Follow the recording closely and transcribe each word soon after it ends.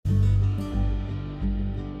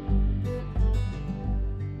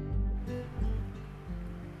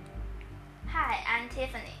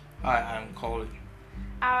Tiffany. Hi, I'm Colin.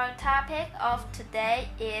 Our topic of today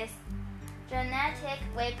is genetic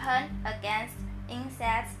weapon against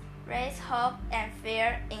insects raise hope and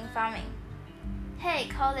fear in farming. Hey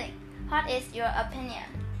Colin, what is your opinion?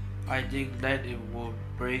 I think that it would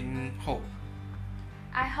bring hope.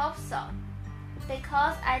 I hope so,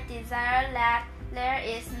 because I desire that there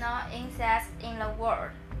is no insects in the world.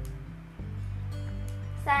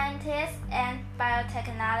 Scientists and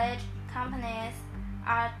biotechnology companies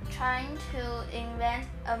are trying to invent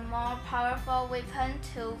a more powerful weapon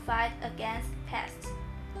to fight against pests.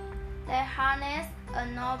 They harness a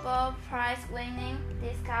Nobel Prize-winning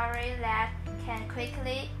discovery that can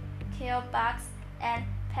quickly kill bugs and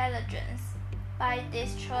pathogens by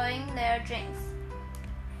destroying their genes.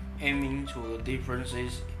 Aiming to the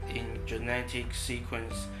differences in genetic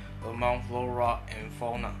sequence among flora and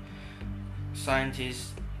fauna,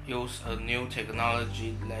 scientists use a new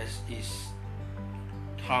technology that is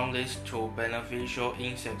harmless to beneficial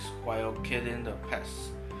insects while killing the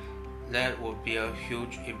pests. That would be a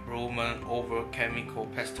huge improvement over chemical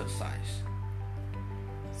pesticides.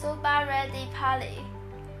 Subba Reddy Pali,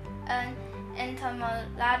 an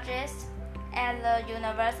entomologist at the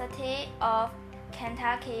University of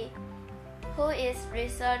Kentucky, who is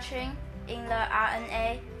researching in the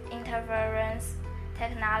RNA interference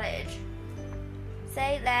technology,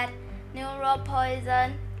 said that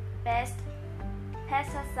neuropoison-based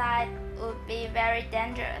pesticide would be very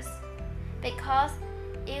dangerous because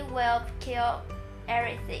it will kill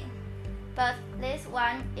everything. But this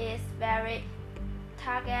one is very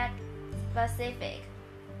target specific,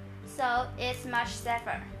 so it's much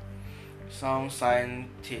safer. Some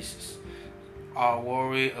scientists are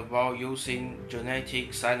worried about using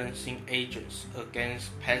genetic silencing agents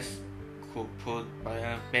against pests could put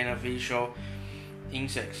beneficial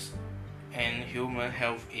insects and human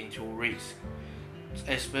health into risk,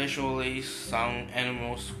 especially some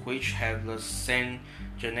animals which have the same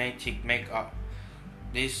genetic makeup.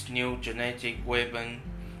 This new genetic weapon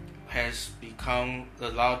has become a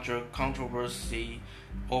larger controversy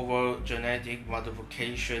over genetic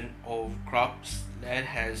modification of crops that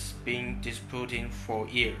has been disputed for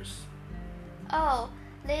years. Oh,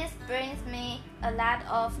 this brings me a lot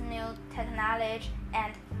of new technology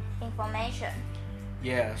and information.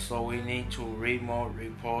 Yeah, so we need to read more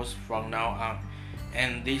reports from now on.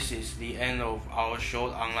 And this is the end of our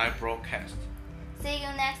short online broadcast. See you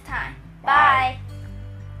next time. Bye. Bye.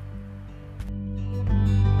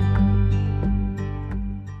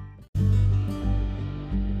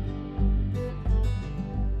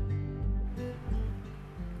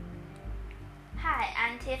 Hi,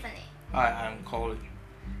 I'm Tiffany. Hi, I'm Colin.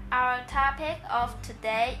 Our topic of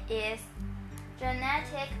today is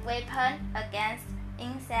genetic weapon against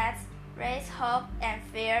insects raise hope and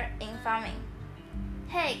fear in farming.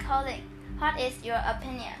 Hey Colin, what is your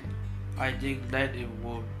opinion? I think that it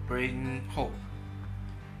would bring hope.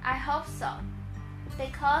 I hope so,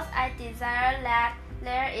 because I desire that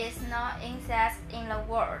there is no insects in the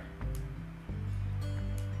world.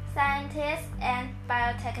 Scientists and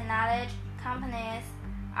biotechnology companies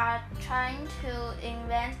are trying to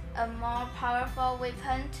invent a more powerful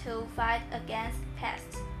weapon to fight against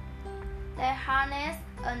pests. They harness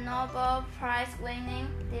a Nobel Prize-winning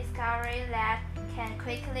discovery that can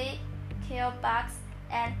quickly kill bugs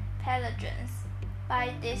and pathogens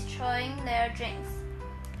by destroying their genes.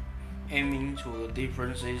 Aiming to the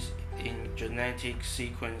differences in genetic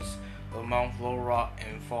sequence among flora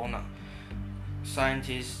and fauna,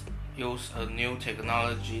 scientists use a new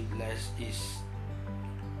technology that is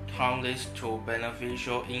harmless to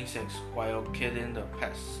beneficial insects while killing the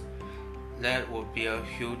pests. That would be a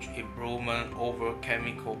huge improvement over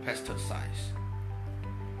chemical pesticides.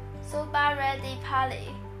 Subba Reddy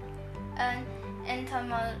Pali, an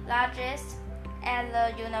entomologist at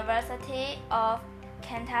the University of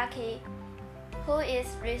Kentucky, who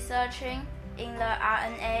is researching in the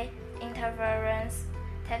RNA interference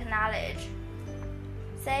technology,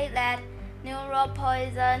 said that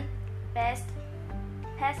neuropoison-based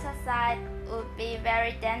pesticide would be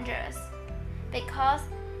very dangerous because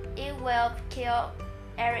it will kill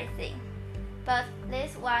everything. But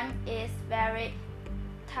this one is very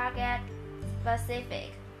target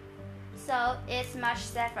specific, so it's much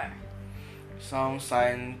safer. Some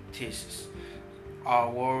scientists are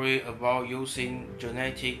worried about using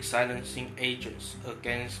genetic silencing agents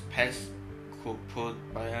against pests could put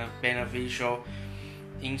beneficial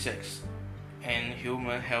insects and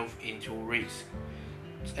human health into risk,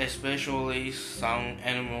 especially some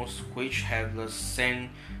animals which have the same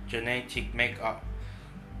genetic makeup.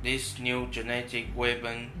 This new genetic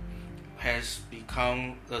weapon has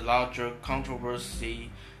become a larger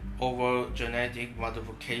controversy over genetic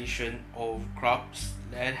modification of crops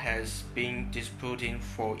that has been disputed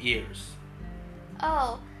for years.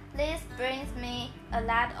 Oh, this brings me a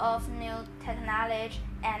lot of new technology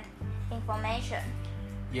and information.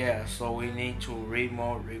 Yeah, so we need to read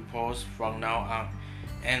more reports from now on.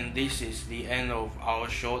 And this is the end of our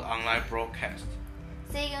short online broadcast.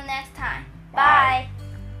 See you next time. Bye. Bye.